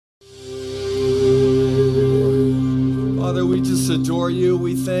Father, we just adore you.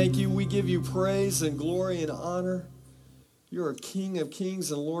 We thank you. We give you praise and glory and honor. You're a King of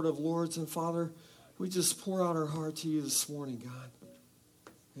kings and Lord of lords. And Father, we just pour out our heart to you this morning, God.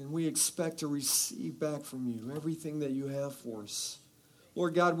 And we expect to receive back from you everything that you have for us.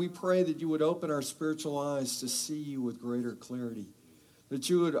 Lord God, we pray that you would open our spiritual eyes to see you with greater clarity. That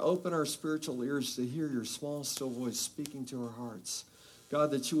you would open our spiritual ears to hear your small, still voice speaking to our hearts.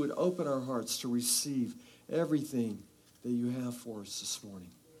 God, that you would open our hearts to receive everything that you have for us this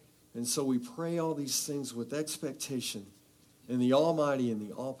morning. And so we pray all these things with expectation in the almighty and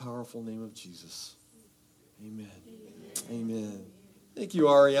the all-powerful name of Jesus. Amen. Amen. Amen. Thank you,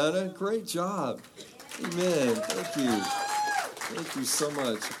 Ariana. Great job. Amen. Thank you. Thank you so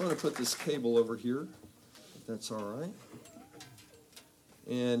much. I'm going to put this cable over here, if that's all right.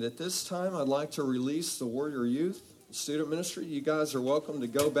 And at this time, I'd like to release the Warrior Youth Student Ministry. You guys are welcome to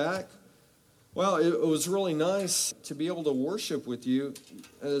go back. Well, it was really nice to be able to worship with you.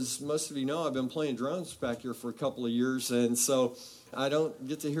 As most of you know, I've been playing drums back here for a couple of years, and so I don't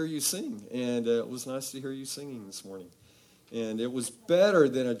get to hear you sing. And it was nice to hear you singing this morning. And it was better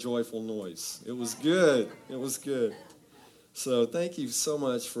than a joyful noise. It was good. It was good. So thank you so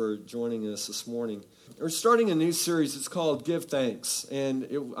much for joining us this morning. We're starting a new series. It's called Give Thanks. And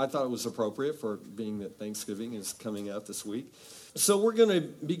I thought it was appropriate for being that Thanksgiving is coming up this week. So we're going to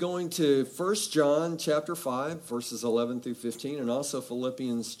be going to 1 John chapter 5, verses 11 through 15, and also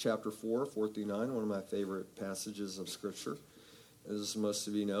Philippians chapter 4, 4 through 9, one of my favorite passages of Scripture. As most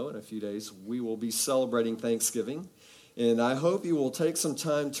of you know, in a few days we will be celebrating Thanksgiving. And I hope you will take some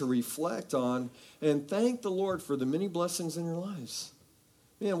time to reflect on and thank the Lord for the many blessings in your lives.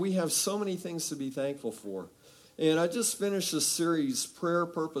 Man, we have so many things to be thankful for. And I just finished this series, Prayer,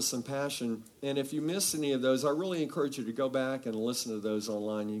 Purpose, and Passion. And if you missed any of those, I really encourage you to go back and listen to those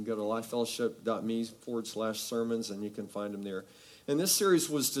online. You can go to lifefellowship.me/sermons, and you can find them there. And this series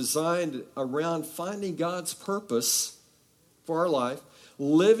was designed around finding God's purpose for our life,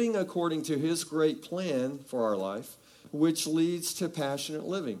 living according to his great plan for our life, which leads to passionate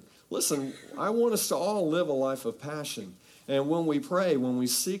living. Listen, I want us to all live a life of passion. And when we pray, when we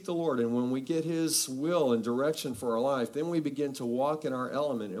seek the Lord, and when we get his will and direction for our life, then we begin to walk in our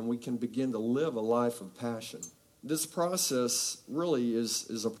element, and we can begin to live a life of passion. This process really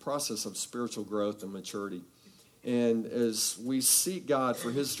is a process of spiritual growth and maturity. And as we seek God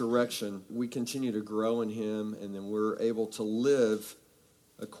for his direction, we continue to grow in him, and then we're able to live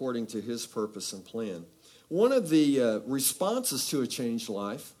according to his purpose and plan. One of the responses to a changed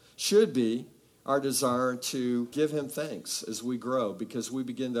life should be our desire to give him thanks as we grow, because we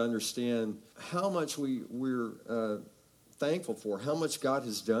begin to understand how much we're thankful for, how much God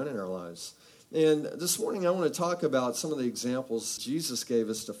has done in our lives. And this morning I want to talk about some of the examples Jesus gave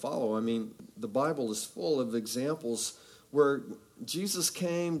us to follow. I mean, the Bible is full of examples where Jesus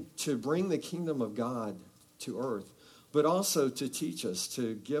came to bring the kingdom of God to earth, but also to teach us,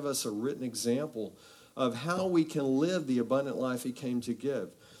 to give us a written example of how we can live the abundant life he came to give.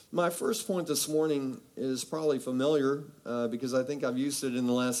 My first point this morning is probably familiar because I think I've used it in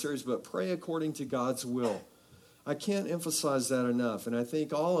the last series, but pray according to God's will. I can't emphasize that enough, and I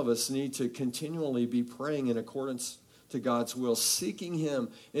think all of us need to continually be praying in accordance to God's will, seeking him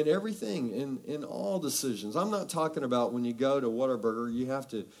in everything, in all decisions. I'm not talking about when you go to Whataburger, you have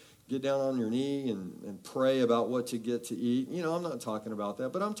to get down on your knee and pray about what to get to eat. You know, I'm not talking about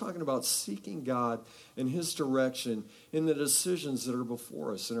that, but I'm talking about seeking God and his direction in the decisions that are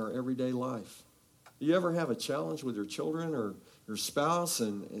before us in our everyday life. You ever have a challenge with your children or your spouse,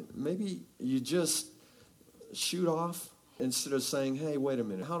 and maybe you just shoot off instead of saying, hey, wait a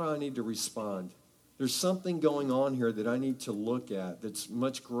minute, how do I need to respond? There's something going on here that I need to look at that's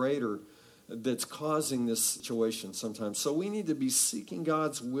much greater, that's causing this situation sometimes. So we need to be seeking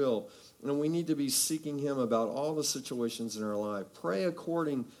God's will, and we need to be seeking him about all the situations in our life. Pray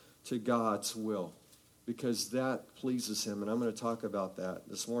according to God's will, because that pleases him, and I'm going to talk about that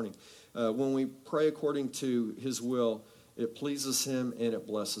this morning. When we pray according to his will, it pleases him and it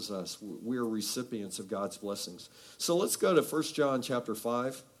blesses us. We are recipients of God's blessings. So let's go to 1 John chapter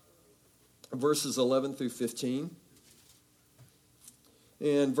 5, verses 11 through 15.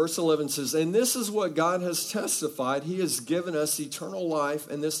 And verse 11 says, and this is what God has testified. He has given us eternal life,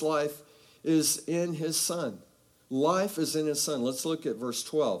 and this life is in his Son. Life is in his Son. Let's look at verse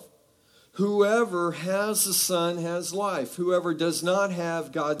 12. Whoever has the Son has life. Whoever does not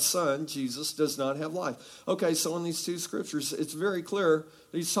have God's Son, Jesus, does not have life. Okay, so in these two scriptures, it's very clear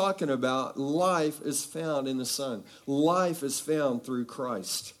that he's talking about life is found in the Son. Life is found through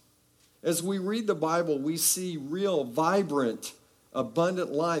Christ. As we read the Bible, we see real, vibrant,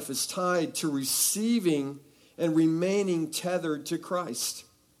 abundant life is tied to receiving and remaining tethered to Christ.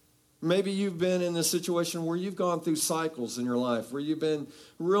 Maybe you've been in a situation where you've gone through cycles in your life, where you've been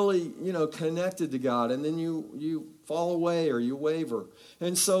really, connected to God, and then you fall away or you waver.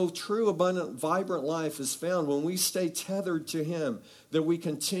 And so true, abundant, vibrant life is found when we stay tethered to Him, that we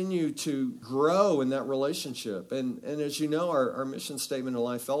continue to grow in that relationship. And as you know, our mission statement in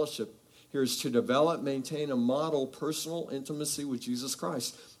Life Fellowship here is to develop, maintain, and model personal intimacy with Jesus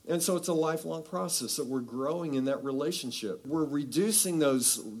Christ. And so it's a lifelong process that we're growing in that relationship. We're reducing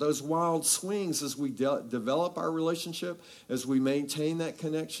those wild swings as we develop our relationship, as we maintain that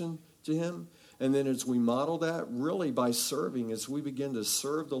connection to Him. And then as we model that, really by serving, as we begin to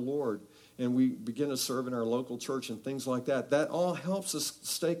serve the Lord and we begin to serve in our local church and things like that, that all helps us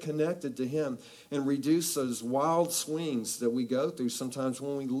stay connected to Him and reduce those wild swings that we go through sometimes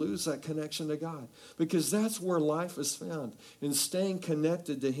when we lose that connection to God. Because that's where life is found, in staying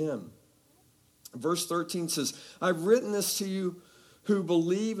connected to Him. Verse 13 says, I've written this to you who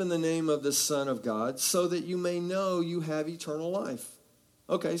believe in the name of the Son of God, so that you may know you have eternal life.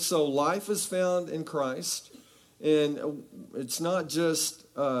 Okay, so life is found in Christ, and it's not just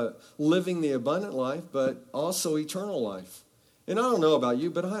living the abundant life, but also eternal life. And I don't know about you,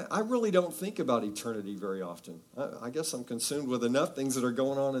 but I really don't think about eternity very often. I guess I'm consumed with enough things that are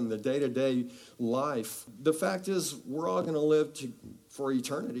going on in the day-to-day life. The fact is, we're all going to live for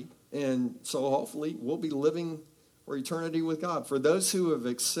eternity, and so hopefully we'll be living for eternity with God. For those who have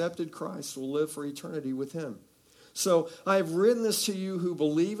accepted Christ will live for eternity with Him. So I have written this to you who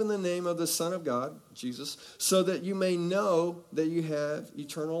believe in the name of the Son of God, Jesus, so that you may know that you have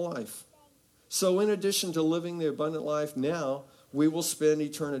eternal life. So in addition to living the abundant life now, we will spend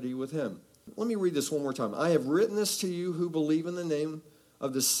eternity with Him. Let me read this one more time. I have written this to you who believe in the name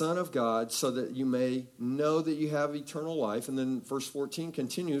of the Son of God, so that you may know that you have eternal life. And then verse 14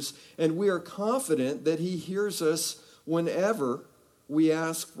 continues, and we are confident that He hears us whenever we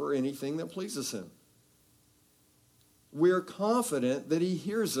ask for anything that pleases Him. We're confident that He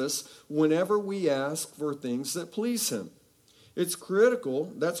hears us whenever we ask for things that please Him. It's critical,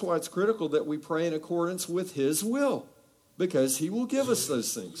 that's why it's critical that we pray in accordance with His will, because He will give us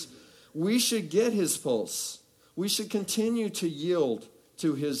those things. We should get His pulse. We should continue to yield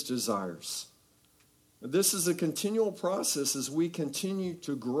to His desires. This is a continual process as we continue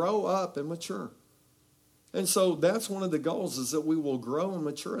to grow up and mature. And so that's one of the goals, is that we will grow and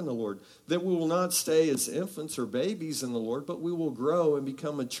mature in the Lord. That we will not stay as infants or babies in the Lord, but we will grow and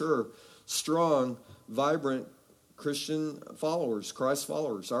become mature, strong, vibrant Christian followers, Christ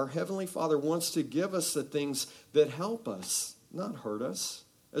followers. Our Heavenly Father wants to give us the things that help us, not hurt us,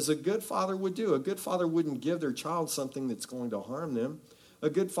 as a good father would do. A good father wouldn't give their child something that's going to harm them. A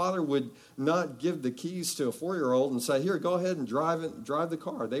good father would not give the keys to a 4-year-old and say, here, go ahead and drive the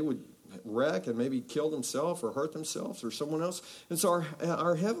car. They would wreck and maybe kill themselves or hurt themselves or someone else. And so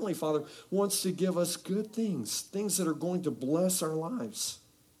our Heavenly Father wants to give us good things, things that are going to bless our lives.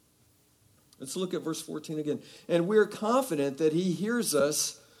 Let's look at verse 14 again. And we're confident that He hears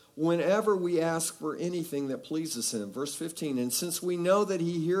us whenever we ask for anything that pleases Him. Verse 15, and since we know that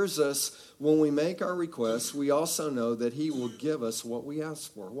He hears us when we make our requests, we also know that He will give us what we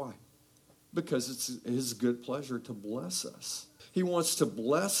ask for. Why? Because it's His good pleasure to bless us. He wants to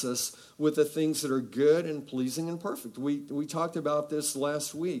bless us with the things that are good and pleasing and perfect. We talked about this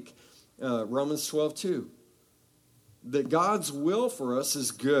last week, Romans 12:2. That God's will for us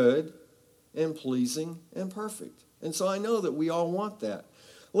is good and pleasing and perfect. And so I know that we all want that.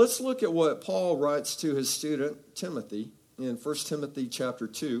 Let's look at what Paul writes to his student, Timothy, in 1 Timothy chapter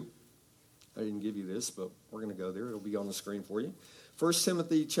 2. I didn't give you this, but we're going to go there. It'll be on the screen for you. 1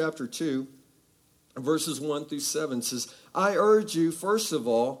 Timothy chapter 2. Verses 1 through 7 says, I urge you, first of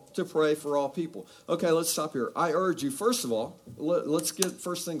all, to pray for all people. Okay, let's stop here. I urge you, first of all, let's get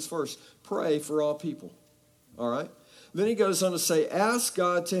first things first. Pray for all people. All right? Then he goes on to say, ask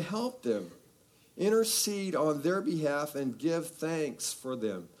God to help them. Intercede on their behalf and give thanks for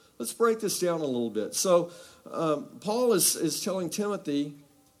them. Let's break this down a little bit. So Paul is telling Timothy,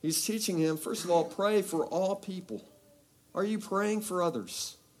 he's teaching him, first of all, pray for all people. Are you praying for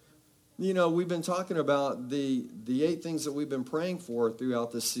others? You know, we've been talking about the 8 things that we've been praying for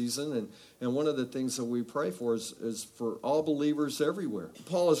throughout this season, and one of the things that we pray for is for all believers everywhere.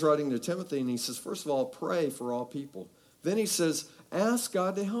 Paul is writing to Timothy, and he says, first of all, pray for all people. Then he says, ask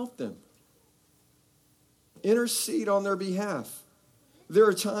God to help them. Intercede on their behalf. There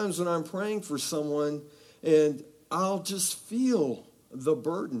are times when I'm praying for someone, and I'll just feel the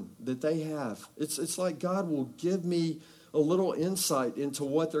burden that they have. It's like God will give me a little insight into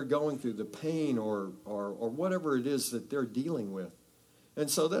what they're going through, the pain or whatever it is that they're dealing with. And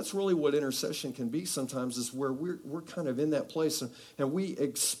so that's really what intercession can be sometimes, is where we're kind of in that place and we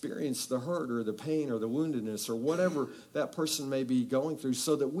experience the hurt or the pain or the woundedness or whatever that person may be going through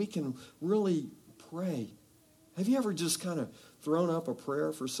so that we can really pray. Have you ever just kind of thrown up a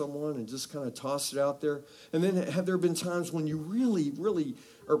prayer for someone and just kind of tossed it out there? And then have there been times when you really, really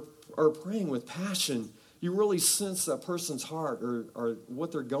are praying with passion? You really sense that person's heart or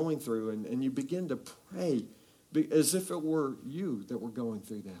what they're going through, and you begin to pray as if it were you that were going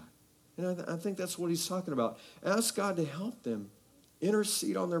through that. And I think that's what he's talking about. Ask God to help them,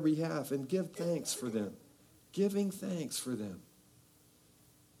 intercede on their behalf, and give thanks for them. Giving thanks for them.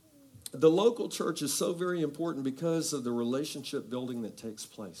 The local church is so very important because of the relationship building that takes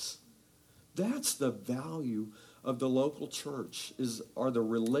place. That's the value of the local church, are the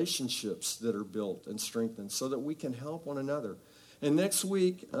relationships that are built and strengthened so that we can help one another. And next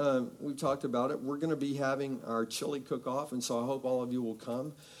week, we talked about it, we're going to be having our chili cook-off, and so I hope all of you will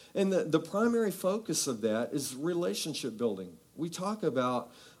come. And the primary focus of that is relationship building. We talk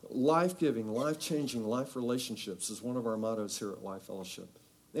about life-giving, life-changing, life relationships is one of our mottos here at Life Fellowship.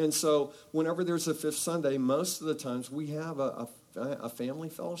 And so whenever there's a fifth Sunday, most of the times we have a family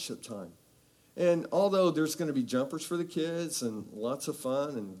fellowship time. And although there's going to be jumpers for the kids and lots of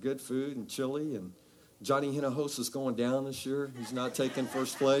fun and good food and chili, and Johnny Hinojosa is going down this year. He's not taking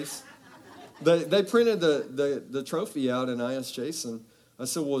first place. They printed the trophy out, and I asked Jason, I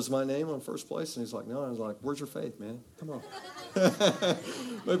said, well, is my name on first place? And he's like, no. I was like, where's your faith, man? Come on.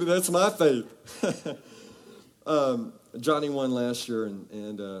 Maybe that's my faith. Johnny won last year,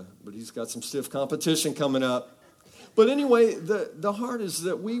 but he's got some stiff competition coming up. But anyway, the heart is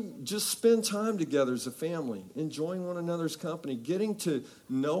that we just spend time together as a family, enjoying one another's company, getting to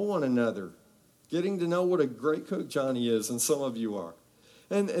know one another, getting to know what a great cook Johnny is, and some of you are.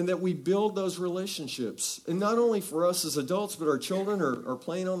 And that we build those relationships. And not only for us as adults, but our children are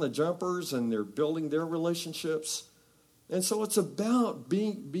playing on the jumpers, and they're building their relationships. And so it's about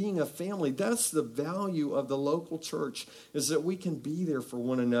being a family. That's the value of the local church, is that we can be there for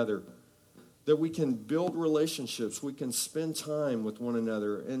one another, that we can build relationships, we can spend time with one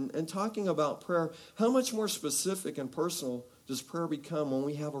another. And talking about prayer, how much more specific and personal does prayer become when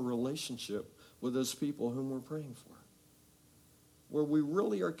we have a relationship with those people whom we're praying for? Where we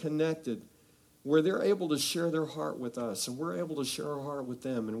really are connected, where they're able to share their heart with us, and we're able to share our heart with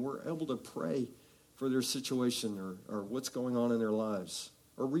them, and we're able to pray for their situation or what's going on in their lives,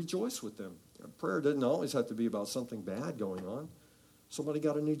 or rejoice with them. Prayer doesn't always have to be about something bad going on. Somebody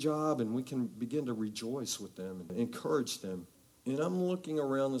got a new job, and we can begin to rejoice with them and encourage them. And I'm looking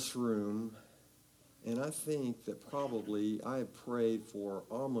around this room, and I think that probably I have prayed for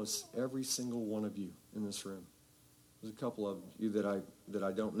almost every single one of you in this room. There's a couple of you that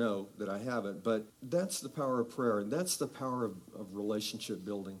I don't know, that I haven't, but that's the power of prayer, and that's the power of relationship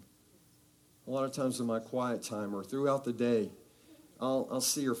building. A lot of times in my quiet time or throughout the day, I'll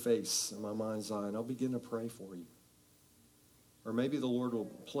see your face in my mind's eye, and I'll begin to pray for you. Or maybe the Lord will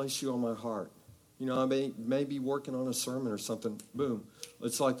place you on my heart. You know, I may be working on a sermon or something. Boom.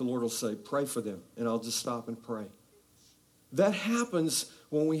 It's like the Lord will say, pray for them. And I'll just stop and pray. That happens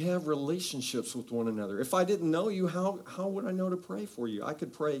when we have relationships with one another. If I didn't know you, how would I know to pray for you? I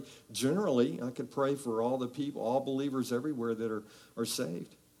could pray generally. I could pray for all the people, all believers everywhere that are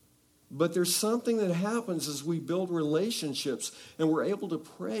saved. But there's something that happens as we build relationships and we're able to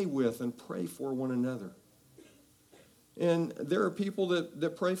pray with and pray for one another. And there are people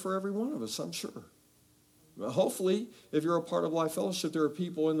that pray for every one of us, I'm sure. Hopefully, if you're a part of Life Fellowship, there are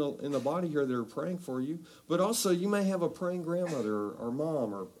people in the body here that are praying for you. But also, you may have a praying grandmother or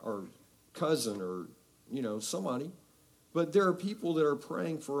mom or cousin or, somebody. But there are people that are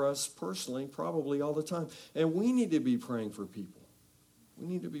praying for us personally, probably all the time. And we need to be praying for people. We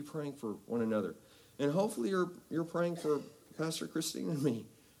need to be praying for one another. And hopefully you're praying for Pastor Christine and me.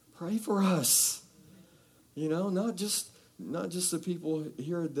 Pray for us. Not just the people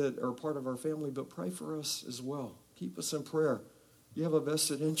here that are part of our family, but pray for us as well. Keep us in prayer. You have a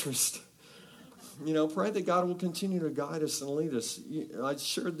vested interest. Pray that God will continue to guide us and lead us. I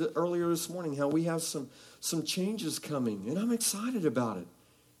shared earlier this morning how we have some changes coming, and I'm excited about it.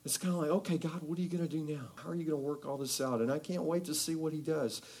 It's kind of like, okay, God, what are you going to do now? How are you going to work all this out? And I can't wait to see what he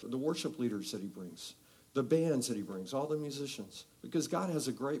does. The worship leaders that he brings, the bands that he brings, all the musicians. Because God has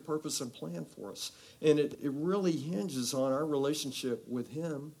a great purpose and plan for us. And it really hinges on our relationship with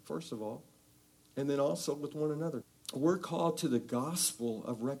him, first of all, and then also with one another. We're called to the gospel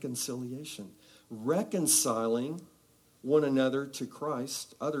of reconciliation. Reconciling one another to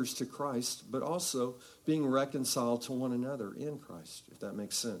Christ, others to Christ, but also being reconciled to one another in Christ, if that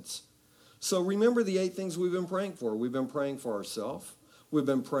makes sense. So remember the 8 things we've been praying for. We've been praying for ourselves. We've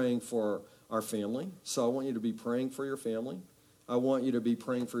been praying for our family, so I want you to be praying for your family. I want you to be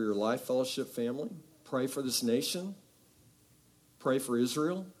praying for your Life Fellowship family. Pray for this nation. Pray for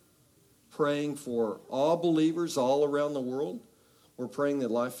Israel. Praying for all believers all around the world. We're praying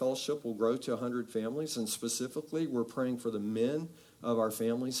that Life Fellowship will grow to 100 families, and specifically, we're praying for the men of our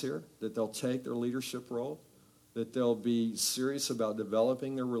families here, that they'll take their leadership role, that they'll be serious about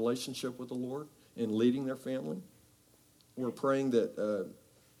developing their relationship with the Lord and leading their family. We're praying that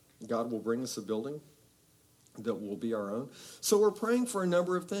God will bring us a building that will be our own. So we're praying for a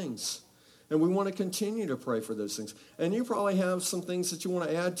number of things, and we want to continue to pray for those things. And you probably have some things that you want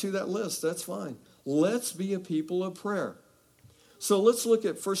to add to that list. That's fine. Let's be a people of prayer. So let's look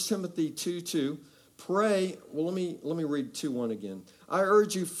at 1 Timothy 2:2. Pray. Well, let me read 2:1 again. I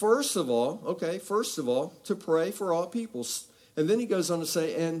urge you, first of all, to pray for all peoples. And then he goes on to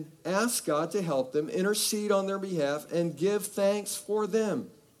say, and ask God to help them, intercede on their behalf, and give thanks for them.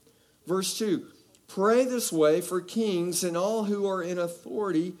 Verse 2, pray this way for kings and all who are in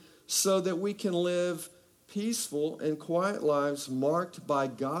authority, so that we can live peaceful and quiet lives marked by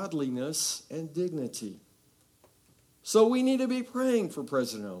godliness and dignity. So we need to be praying for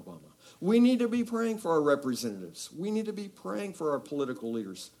President Obama. We need to be praying for our representatives. We need to be praying for our political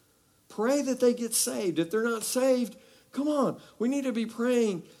leaders. Pray that they get saved. If they're not saved, come on. We need to be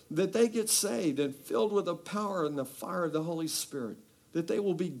praying that they get saved and filled with the power and the fire of the Holy Spirit, that they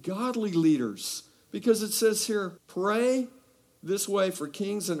will be godly leaders. Because it says here, pray this way for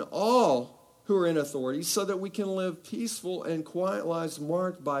kings and all who are in authority, so that we can live peaceful and quiet lives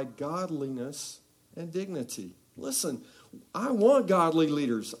marked by godliness and dignity. Listen, I want godly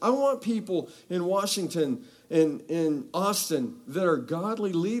leaders. I want people in Washington and in Austin that are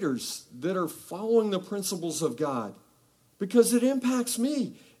godly leaders, that are following the principles of God. Because it impacts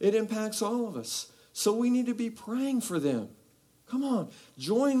me. It impacts all of us. So we need to be praying for them. Come on,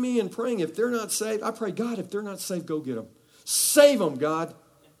 join me in praying. If they're not saved, I pray, God, if they're not saved, go get them. Save them, God.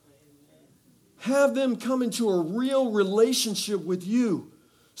 Have them come into a real relationship with you,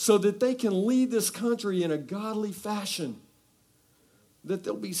 so that they can lead this country in a godly fashion, that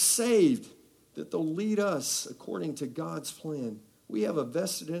they'll be saved, that they'll lead us according to God's plan. We have a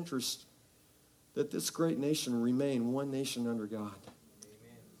vested interest that this great nation remain one nation under God.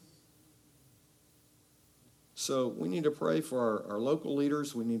 Amen. So we need to pray for our local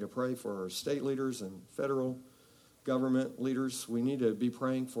leaders. We need to pray for our state leaders and federal government leaders. We need to be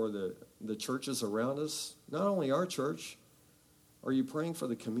praying for the churches around us, not only our church. Are you praying for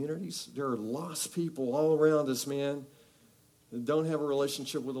the communities? There are lost people all around us, man, that don't have a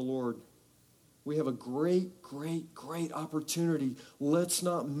relationship with the Lord. We have a great, great, great opportunity. Let's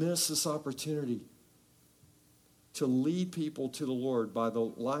not miss this opportunity to lead people to the Lord by the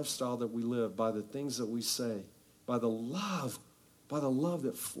lifestyle that we live, by the things that we say, by the love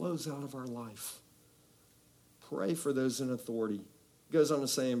that flows out of our life. Pray for those in authority. It goes on to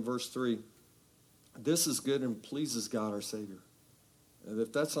say in verse 3, this is good and pleases God our Savior. And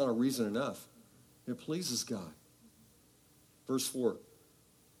if that's not a reason enough, it pleases God. Verse 4.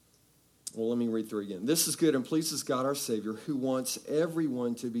 Well, let me read through again. This is good and pleases God our Savior, who wants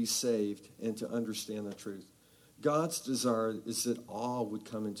everyone to be saved and to understand the truth. God's desire is that all would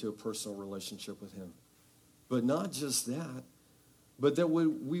come into a personal relationship with him. But not just that, but that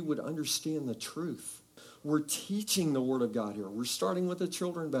we would understand the truth. We're teaching the Word of God here. We're starting with the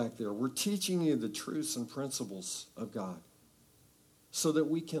children back there. We're teaching you the truths and principles of God, so that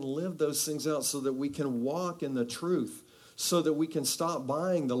we can live those things out, so that we can walk in the truth, so that we can stop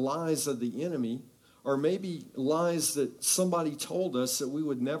buying the lies of the enemy, or maybe lies that somebody told us that we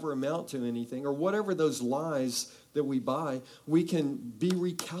would never amount to anything, or whatever those lies that we buy. We can be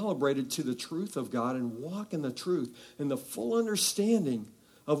recalibrated to the truth of God and walk in the truth and the full understanding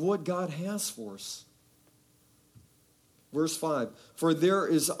of what God has for us. Verse 5, for there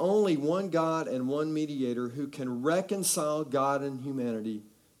is only one God and one mediator who can reconcile God and humanity,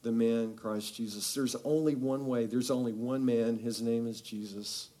 the man Christ Jesus. There's only one way. There's only one man. His name is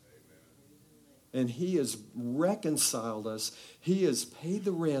Jesus. Amen. And he has reconciled us. He has paid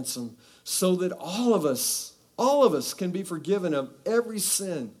the ransom so that all of us can be forgiven of every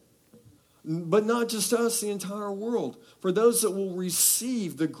sin. But not just us, the entire world. For those that will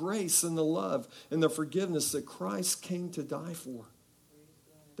receive the grace and the love and the forgiveness that Christ came to die for.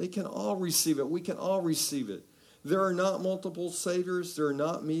 They can all receive it. We can all receive it. There are not multiple saviors. There are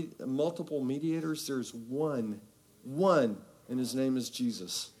not multiple mediators. There's one, and his name is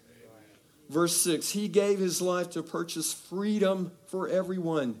Jesus. Verse 6, he gave his life to purchase freedom for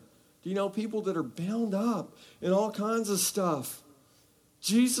everyone. Do you know people that are bound up in all kinds of stuff?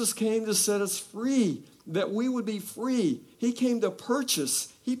 Jesus came to set us free. that we would be free. He came to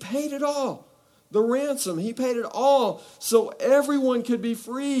purchase. He paid it all. The ransom, he paid it all so everyone could be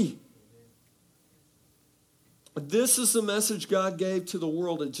free. This is the message God gave to the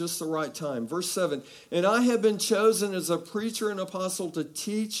world at just the right time. Verse 7, and I have been chosen as a preacher and apostle to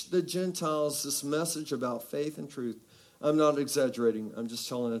teach the Gentiles this message about faith and truth. I'm not exaggerating. I'm just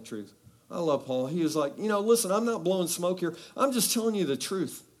telling the truth. I love Paul. He was like, listen, I'm not blowing smoke here. I'm just telling you the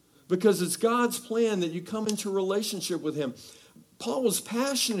truth because it's God's plan that you come into a relationship with him. Paul was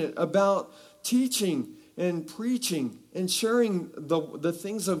passionate about teaching and preaching and sharing the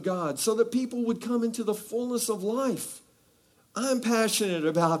things of God so that people would come into the fullness of life. I'm passionate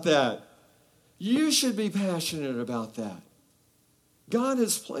about that. You should be passionate about that. God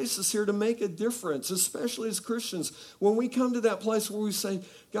has placed us here to make a difference, especially as Christians. When we come to that place where we say,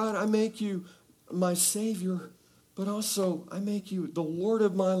 God, I make you my Savior, but also I make you the Lord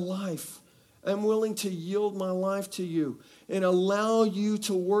of my life. I'm willing to yield my life to you and allow you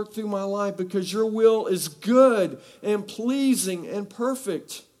to work through my life because your will is good and pleasing and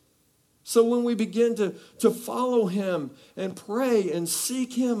perfect. So when we begin to follow him and pray and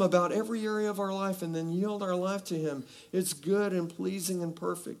seek him about every area of our life and then yield our life to him, it's good and pleasing and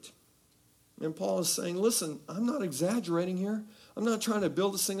perfect. And Paul is saying, listen, I'm not exaggerating here. I'm not trying to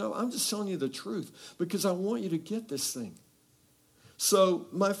build this thing up. I'm just telling you the truth because I want you to get this thing. So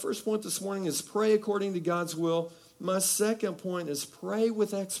my first point this morning is pray according to God's will. My second point is pray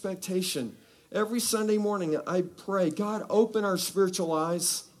with expectation. Every Sunday morning I pray, God, open our spiritual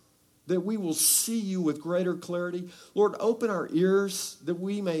eyes that we will see you with greater clarity. Lord, open our ears that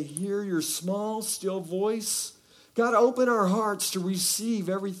we may hear your small, still voice. God, open our hearts to receive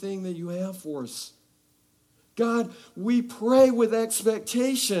everything that you have for us. God, we pray with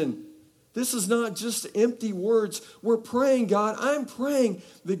expectation. This is not just empty words. We're praying, God. I'm praying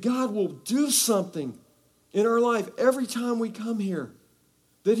that God will do something in our life every time we come here.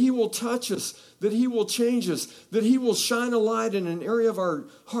 That he will touch us, that he will change us, that he will shine a light in an area of our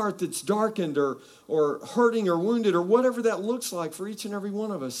heart that's darkened or hurting or wounded or whatever that looks like for each and every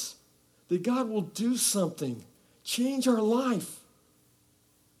one of us. That God will do something, change our life.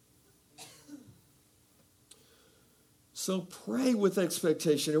 So pray with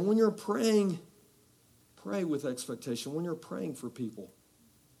expectation. And when you're praying, pray with expectation. When you're praying for people.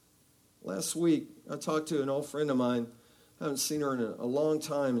 Last week, I talked to an old friend of mine. I haven't seen her in a long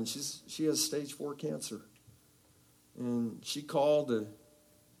time, and she has stage 4 cancer. And she called to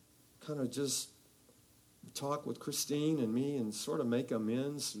kind of just talk with Christine and me and sort of make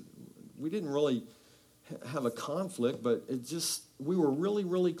amends. We didn't really have a conflict, but we were really,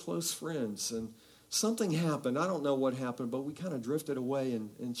 really close friends. And something happened. I don't know what happened, but we kind of drifted away,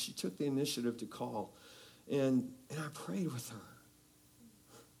 and she took the initiative to call. And I prayed with her.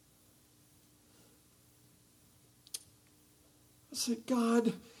 I said,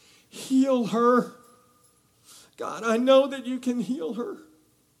 God, heal her. God, I know that you can heal her.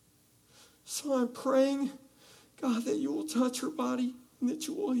 So I'm praying, God, that you will touch her body and that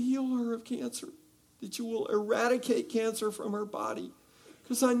you will heal her of cancer, that you will eradicate cancer from her body,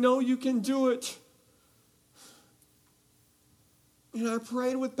 because I know you can do it. And I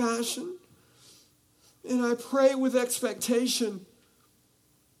prayed with passion, and I pray with expectation,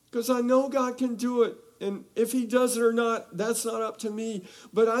 because I know God can do it. And if he does it or not, that's not up to me.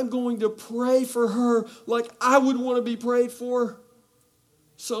 But I'm going to pray for her like I would want to be prayed for.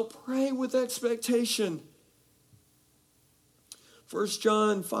 So pray with expectation. 1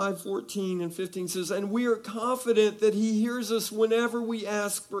 John 5:14 and 15 says, and we are confident that he hears us whenever we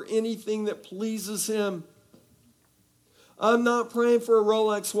ask for anything that pleases him. I'm not praying for a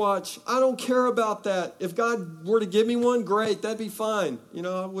Rolex watch. I don't care about that. If God were to give me one, great, that'd be fine.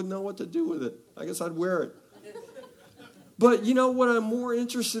 I wouldn't know what to do with it. I guess I'd wear it. But you know what? I'm more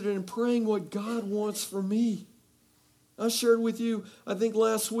interested in praying what God wants for me. I shared with you, I think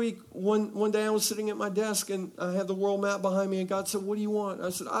last week, one day I was sitting at my desk and I had the world map behind me and God said, what do you want? I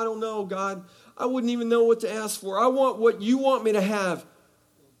said, I don't know, God. I wouldn't even know what to ask for. I want what you want me to have.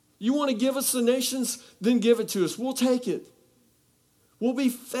 You want to give us the nations? Then give it to us. We'll take it. We'll be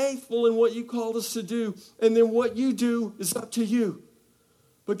faithful in what you called us to do. And then what you do is up to you.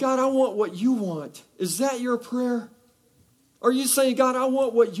 But God, I want what you want. Is that your prayer? Are you saying, God, I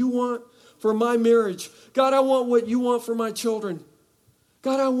want what you want for my marriage? God, I want what you want for my children.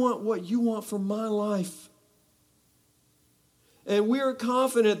 God, I want what you want for my life. And we are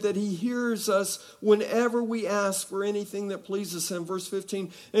confident that he hears us whenever we ask for anything that pleases him. Verse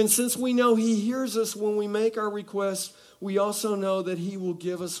 15, and since we know he hears us when we make our requests, we also know that he will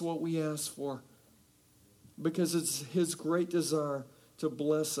give us what we ask for. Because it's his great desire to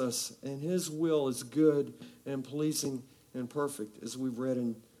bless us, and his will is good and pleasing and perfect, as we've read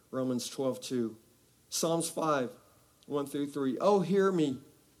in Romans 12:2. Psalms 5, 1 through 3. Oh, hear me.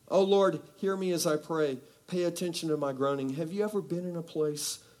 Oh, Lord, hear me as I pray. Pay attention to my groaning. Have you ever been in a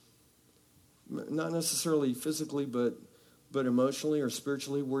place, not necessarily physically, but emotionally or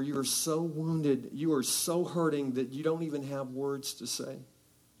spiritually, where you are so wounded, you are so hurting that you don't even have words to say?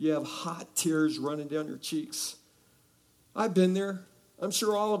 You have hot tears running down your cheeks. I've been there. I'm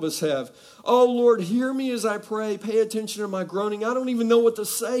sure all of us have. Oh, Lord, hear me as I pray. Pay attention to my groaning. I don't even know what to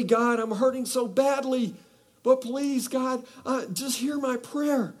say, God. I'm hurting so badly. But please, God, just hear my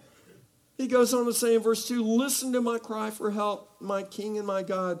prayer. He goes on to say in verse 2, listen to my cry for help, my King and my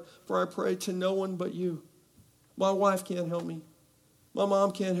God, for I pray to no one but you. My wife can't help me. My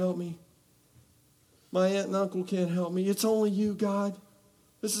mom can't help me. My aunt and uncle can't help me. It's only you, God.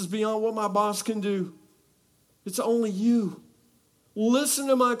 This is beyond what my boss can do. It's only you. Listen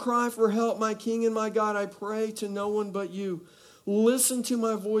to my cry for help, my King and my God. I pray to no one but you. Listen to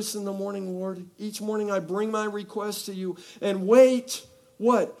my voice in the morning, Lord. Each morning I bring my request to you and wait.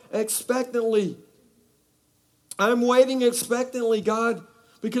 What? Expectantly. I'm waiting expectantly, God,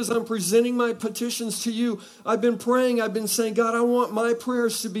 because I'm presenting my petitions to you. I've been praying. I've been saying, God, I want my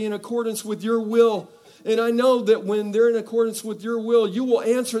prayers to be in accordance with your will. And I know that when they're in accordance with your will, you will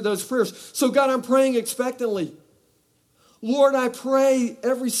answer those prayers. So, God, I'm praying expectantly. Lord, I pray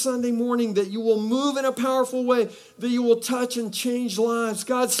every Sunday morning that you will move in a powerful way, that you will touch and change lives.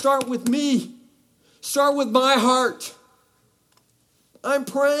 God, start with me. Start with my heart. I'm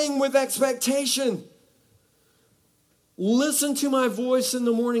praying with expectation. Listen to my voice in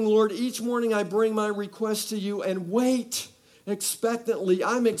the morning, Lord. Each morning I bring my request to you and wait expectantly.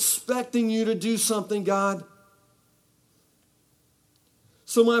 I'm expecting you to do something, God.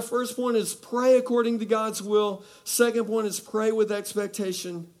 So my first point is pray according to God's will. Second point is pray with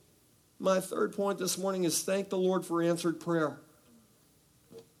expectation. My third point this morning is thank the Lord for answered prayer.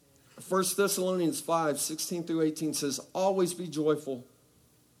 1 Thessalonians 5, 16 through 18 says, always be joyful.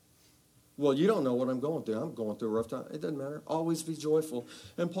 Well, you don't know what I'm going through. I'm going through a rough time. It doesn't matter. Always be joyful.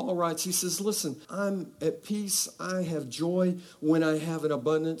 And Paul writes, he says, listen, I'm at peace. I have joy when I have an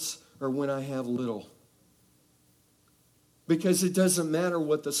abundance or when I have little. Because it doesn't matter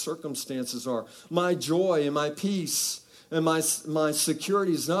what the circumstances are. My joy and my peace and my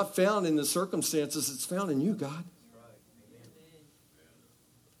security is not found in the circumstances. It's found in you, God.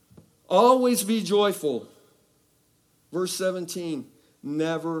 Always be joyful. Verse 17,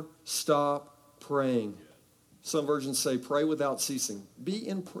 never stop praying. Some versions say pray without ceasing. Be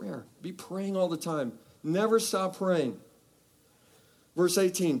in prayer. Be praying all the time. Never stop praying. Verse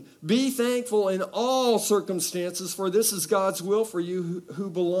 18, be thankful in all circumstances, for this is God's will for you who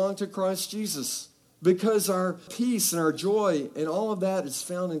belong to Christ Jesus. Because our peace and our joy and all of that is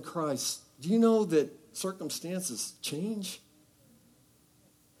found in Christ. Do you know that circumstances change?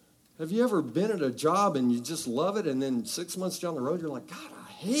 Have you ever been at a job and you just love it, and then 6 months down the road, you're like, God,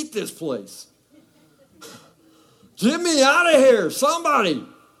 I hate this place. Get me out of here, somebody.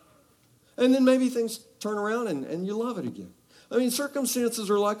 And then maybe things turn around and you love it again. I mean, circumstances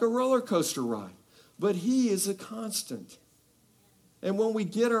are like a roller coaster ride, but he is a constant. And when we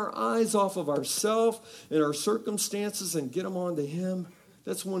get our eyes off of ourselves and our circumstances and get them onto him,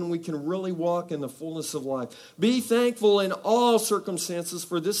 that's when we can really walk in the fullness of life. Be thankful in all circumstances,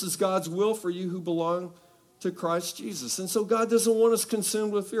 for this is God's will for you who belong to Christ Jesus. And so God doesn't want us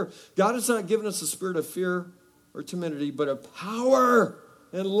consumed with fear. God has not given us a spirit of fear or timidity, but of power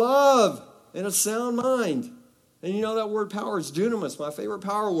and love and a sound mind. And you know that word power is dunamis, my favorite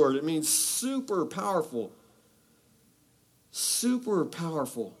power word. It means super powerful. Super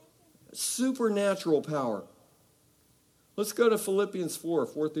powerful. Supernatural power. Let's go to Philippians 4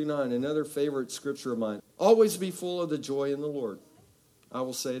 through 9, another favorite scripture of mine. Always be full of the joy in the Lord. I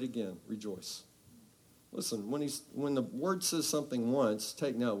will say it again, rejoice. Listen, when the word says something once,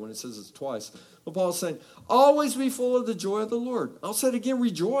 take note. When it says it twice, but Paul's saying, always be full of the joy of the Lord. I'll say it again,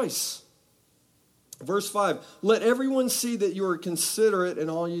 rejoice. Verse 5, let everyone see that you are considerate in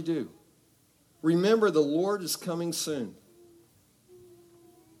all you do. Remember, the Lord is coming soon.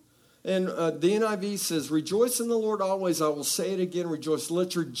 And the NIV says, rejoice in the Lord always. I will say it again, rejoice.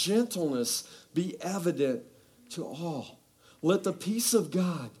 Let your gentleness be evident to all. Let the peace of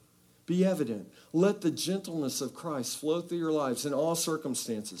God be evident. Let the gentleness of Christ flow through your lives in all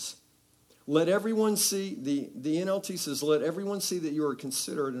circumstances. Let everyone see, the NLT says, let everyone see that you are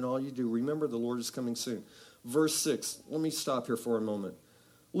considerate in all you do. Remember, the Lord is coming soon. Verse 6, let me stop here for a moment.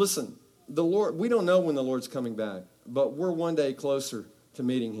 Listen, the Lord, we don't know when the Lord's coming back, but we're one day closer to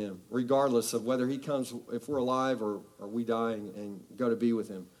meeting him, regardless of whether he comes, if we're alive or we die and go to be with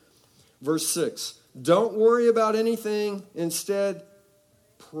him. Verse 6, don't worry about anything. Instead,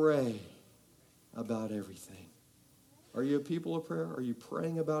 pray about everything. Are you a people of prayer? Are you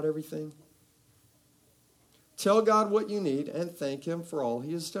praying about everything? Tell God what you need and thank him for all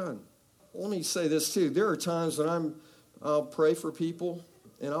he has done. Let me say this too. There are times when I'll pray for people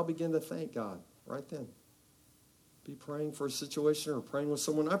and I'll begin to thank God right then. Be praying for a situation or praying with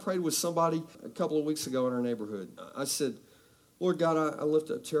someone. I prayed with somebody a couple of weeks ago in our neighborhood. I said, Lord God, I lift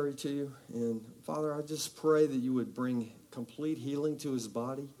up Terry to you. And Father, I just pray that you would bring complete healing to his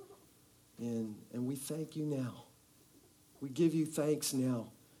body. And we thank you now. We give you thanks now.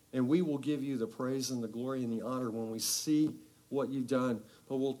 And we will give you the praise and the glory and the honor when we see what you've done.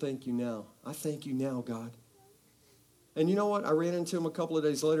 But we'll thank you now. I thank you now, God. And you know what? I ran into him a couple of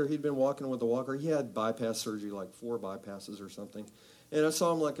days later. He'd been walking with a walker. He had bypass surgery, like 4 bypasses or something. And I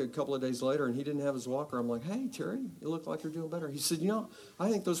saw him like a couple of days later, and he didn't have his walker. I'm like, hey, Terry, you look like you're doing better. He said, I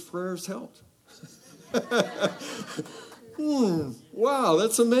think those prayers helped. Wow,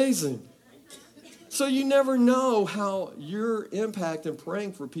 that's amazing. So you never know how your impact in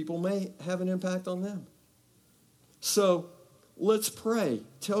praying for people may have an impact on them. So let's pray.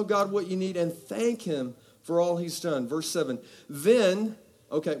 Tell God what you need and thank him for all he's done. Verse 7. Then,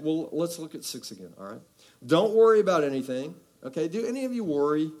 okay, well, let's look at 6 again, all right? Don't worry about anything. Okay, do any of you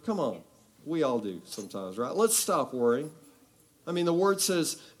worry? Come on. We all do sometimes, right? Let's stop worrying. I mean, the word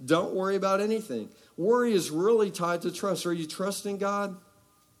says, don't worry about anything. Worry is really tied to trust. Are you trusting God?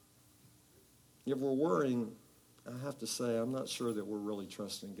 If we're worrying, I have to say, I'm not sure that we're really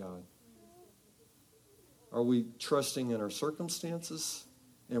trusting God. Are we trusting in our circumstances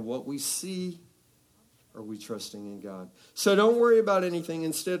and what we see? Are we trusting in God? So don't worry about anything.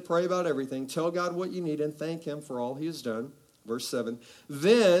 Instead, pray about everything. Tell God what you need and thank him for all he has done. Verse 7.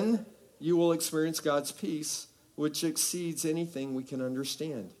 Then you will experience God's peace, which exceeds anything we can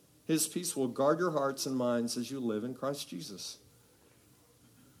understand. His peace will guard your hearts and minds as you live in Christ Jesus.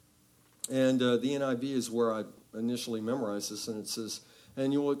 And the NIV is where I initially memorized this, and it says,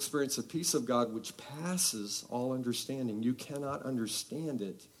 and you will experience the peace of God which passes all understanding. You cannot understand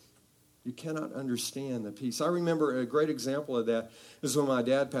it. You cannot understand the peace. I remember a great example of that is when my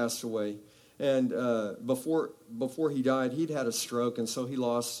dad passed away. And before he died, he'd had a stroke, and so he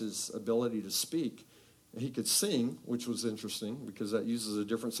lost his ability to speak. He could sing, which was interesting because that uses a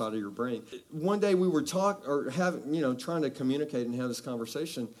different side of your brain. One day we were trying to communicate and have this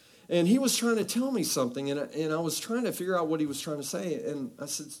conversation, and he was trying to tell me something, and I was trying to figure out what he was trying to say. And I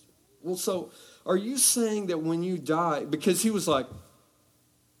said, well, so are you saying that when you die, because he was like,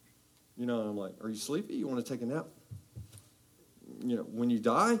 I'm like, are you sleepy? You want to take a nap? When you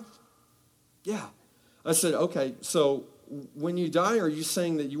die? Yeah. I said, okay, so when you die, are you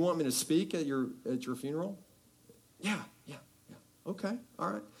saying that you want me to speak at your funeral? Yeah. Okay,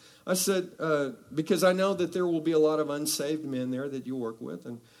 all right. I said, because I know that there will be a lot of unsaved men there that you work with,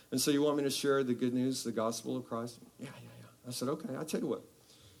 and so you want me to share the good news, the gospel of Christ? Yeah. I said, okay, I'll tell you what.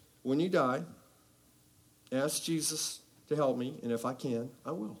 When you die, ask Jesus to help me, and if I can,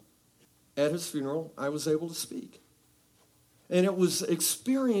 I will. At his funeral, I was able to speak. And it was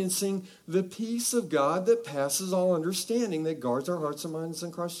experiencing the peace of God that passes all understanding, that guards our hearts and minds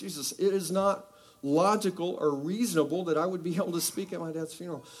in Christ Jesus. It is not logical or reasonable that I would be able to speak at my dad's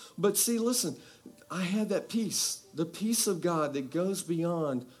funeral. But see, listen, I had that peace, the peace of God that goes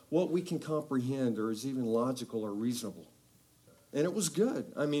beyond what we can comprehend or is even logical or reasonable. And it was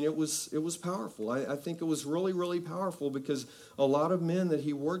good. I mean, it was powerful. I think it was really, really powerful because a lot of men that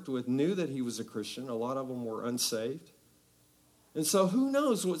he worked with knew that he was a Christian. A lot of them were unsaved. And so who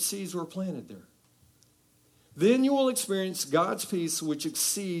knows what seeds were planted there. Then you will experience God's peace, which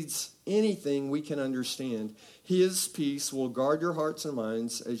exceeds anything we can understand. His peace will guard your hearts and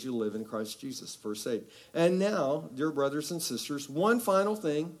minds as you live in Christ Jesus. Verse 8. And now, dear brothers and sisters, one final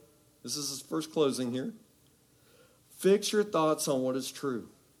thing. This is his first closing here. Fix your thoughts on what is true.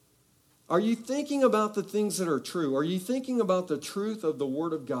 Are you thinking about the things that are true? Are you thinking about the truth of the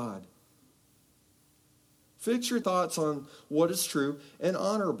Word of God? Fix your thoughts on what is true and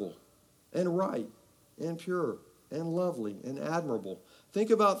honorable and right and pure and lovely and admirable.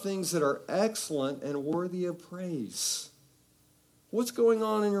 Think about things that are excellent and worthy of praise. What's going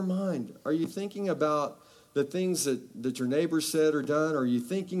on in your mind? Are you thinking about the things that your neighbor said or done? Are you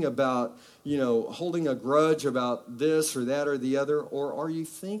thinking about, holding a grudge about this or that or the other? Or are you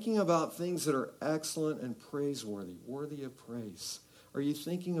thinking about things that are excellent and praiseworthy, worthy of praise? Are you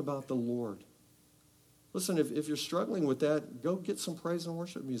thinking about the Lord? Listen, if you're struggling with that, go get some praise and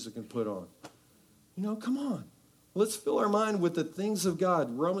worship music and put on. Come on. Let's fill our mind with the things of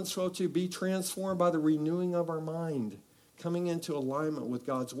God. Romans 12:2, be transformed by the renewing of our mind, coming into alignment with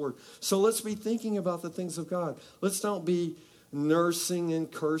God's word. So let's be thinking about the things of God. Let's don't be nursing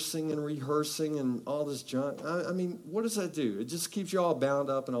and cursing and rehearsing and all this junk. I mean, what does that do? It just keeps you all bound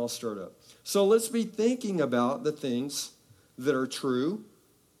up and all stirred up. So let's be thinking about the things that are true,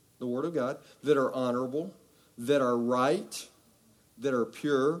 the word of God, that are honorable, that are right, that are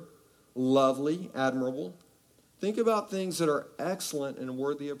pure, lovely, admirable. Think about things that are excellent and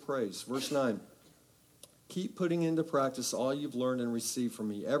worthy of praise. Verse 9, keep putting into practice all you've learned and received from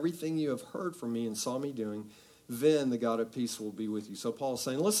me. Everything you have heard from me and saw me doing, then the God of peace will be with you. So Paul's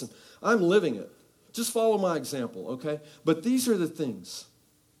saying, listen, I'm living it. Just follow my example, okay? But these are the things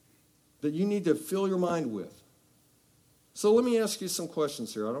that you need to fill your mind with. So let me ask you some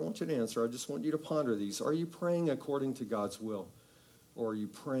questions here. I don't want you to answer. I just want you to ponder these. Are you praying according to God's will? Or are you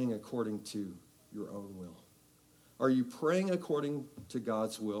praying according to your own will? Are you praying according to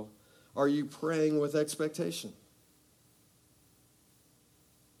God's will? Are you praying with expectation?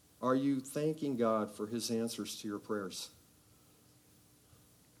 Are you thanking God for his answers to your prayers?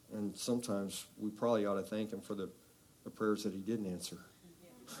 And sometimes we probably ought to thank him for the prayers that he didn't answer.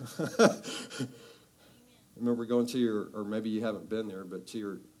 Remember going to your, or maybe you haven't been there, but to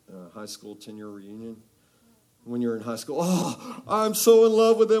your high school 10-year reunion? When you're in high school, oh, I'm so in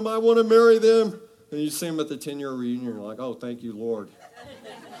love with them, I want to marry them. And you see them at the 10-year reunion, you're like, oh, thank you, Lord.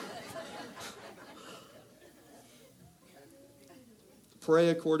 Pray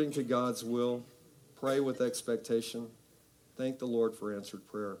according to God's will. Pray with expectation. Thank the Lord for answered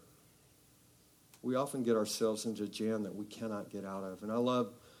prayer. We often get ourselves into a jam that we cannot get out of. And I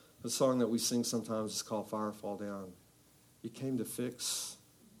love the song that we sing sometimes. It's called Fire Fall Down. He came to fix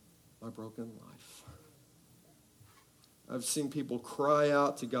my broken life. I've seen people cry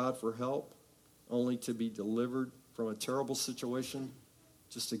out to God for help only to be delivered from a terrible situation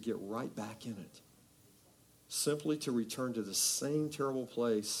just to get right back in it. Simply to return to the same terrible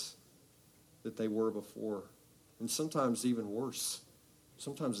place that they were before. And sometimes even worse.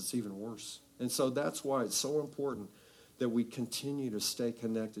 Sometimes it's even worse. And so that's why it's so important that we continue to stay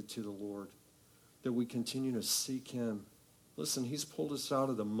connected to the Lord. That we continue to seek him. Listen, he's pulled us out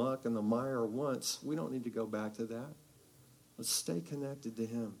of the muck and the mire once. We don't need to go back to that. Let's stay connected to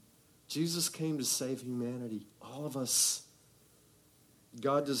him. Jesus came to save humanity. All of us.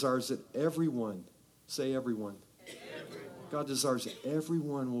 God desires that everyone, say everyone. God desires that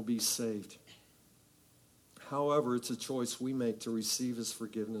everyone will be saved. However, it's a choice we make to receive his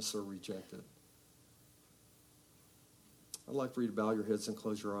forgiveness or reject it. I'd like for you to bow your heads and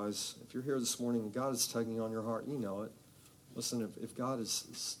close your eyes. If you're here this morning and God is tugging on your heart, you know it. Listen, if God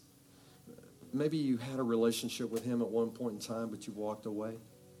is, maybe you had a relationship with him at one point in time, but you walked away.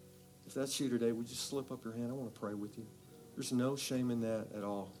 If that's you today, would you slip up your hand? I want to pray with you. There's no shame in that at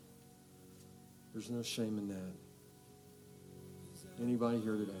all. There's no shame in that. Anybody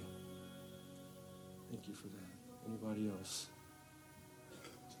here today? Thank you for that. Anybody else?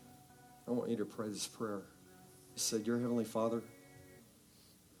 I want you to pray this prayer. Say, dear Heavenly Father,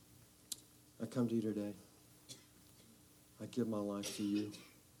 I come to you today. I give my life to you.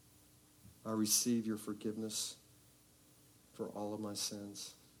 I receive your forgiveness for all of my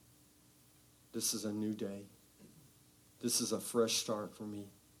sins. This is a new day. This is a fresh start for me.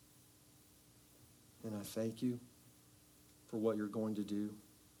 And I thank you for what you're going to do.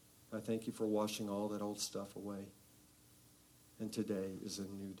 I thank you for washing all that old stuff away. And today is a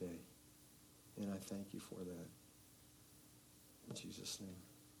new day. And I thank you for that. In Jesus' name.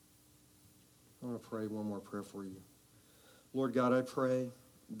 I want to pray one more prayer for you. Lord God, I pray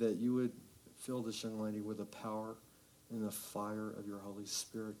that you would fill this young lady with the power and the fire of your Holy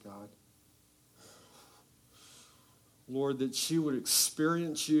Spirit, God. Lord, that she would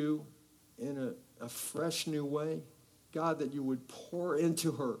experience you in a fresh new way. God, that you would pour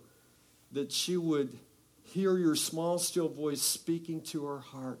into her, that she would hear your small, still voice speaking to her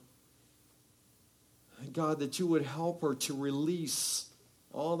heart. And God, that you would help her to release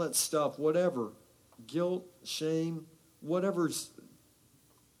all that stuff, whatever, guilt, shame, whatever's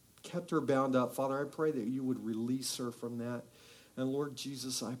kept her bound up. Father, I pray that you would release her from that. And Lord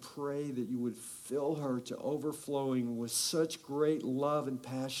Jesus, I pray that you would fill her to overflowing with such great love and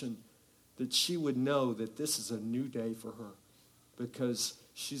passion that she would know that this is a new day for her because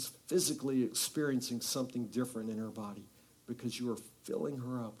she's physically experiencing something different in her body because you are filling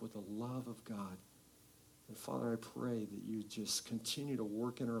her up with the love of God. And Father, I pray that you just continue to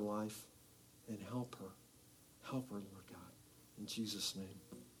work in her life and help her. Help her, Lord God. In Jesus' name,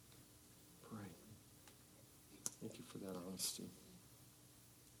 pray. Thank you for that honesty.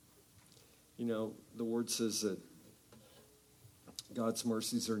 You know, the word says that God's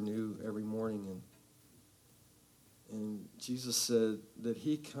mercies are new every morning. And Jesus said that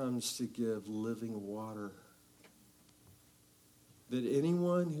he comes to give living water. That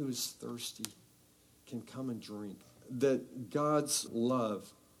anyone who is thirsty can come and drink. That God's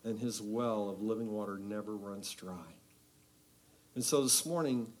love and his well of living water never runs dry. And so this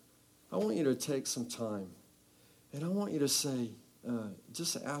morning, I want you to take some time. And I want you to say,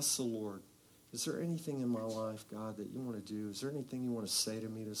 just ask the Lord, is there anything in my life, God, that you want to do? Is there anything you want to say to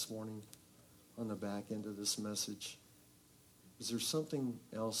me this morning on the back end of this message? Is there something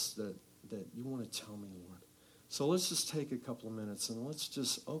else that you want to tell me, Lord? So let's just take a couple of minutes and let's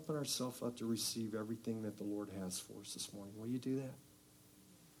just open ourselves up to receive everything that the Lord has for us this morning. Will you do that?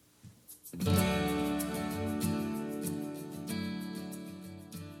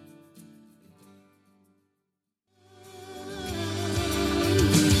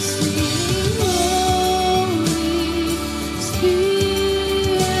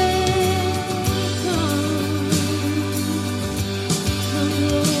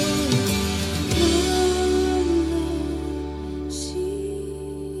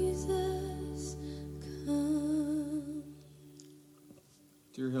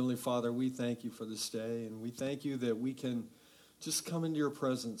 Father, we thank you for this day, and we thank you that we can just come into your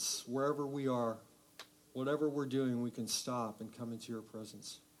presence wherever we are. Whatever we're doing, we can stop and come into your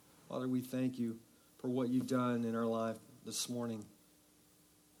presence. Father, we thank you for what you've done in our life this morning.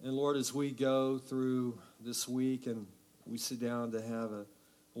 And Lord, as we go through this week and we sit down to have a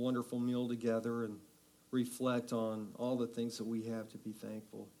wonderful meal together and reflect on all the things that we have to be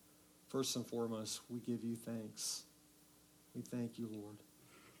thankful, first and foremost, we give you thanks. We thank you, Lord.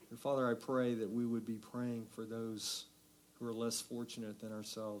 And Father, I pray that we would be praying for those who are less fortunate than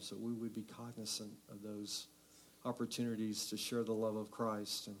ourselves, that we would be cognizant of those opportunities to share the love of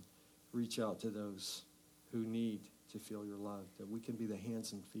Christ and reach out to those who need to feel your love, that we can be the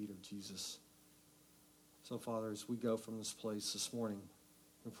hands and feet of Jesus. So, Father, as we go from this place this morning,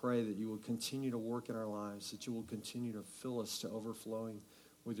 we pray that you will continue to work in our lives, that you will continue to fill us to overflowing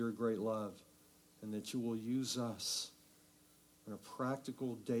with your great love, and that you will use us on a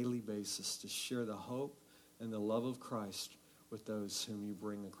practical daily basis to share the hope and the love of Christ with those whom you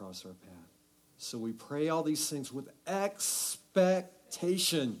bring across our path. So we pray all these things with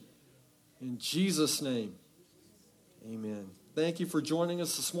expectation. In Jesus' name, amen. Thank you for joining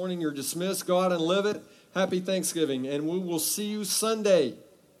us this morning. You're dismissed. Go out and live it. Happy Thanksgiving. And we will see you Sunday.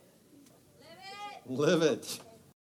 Live it. Live it.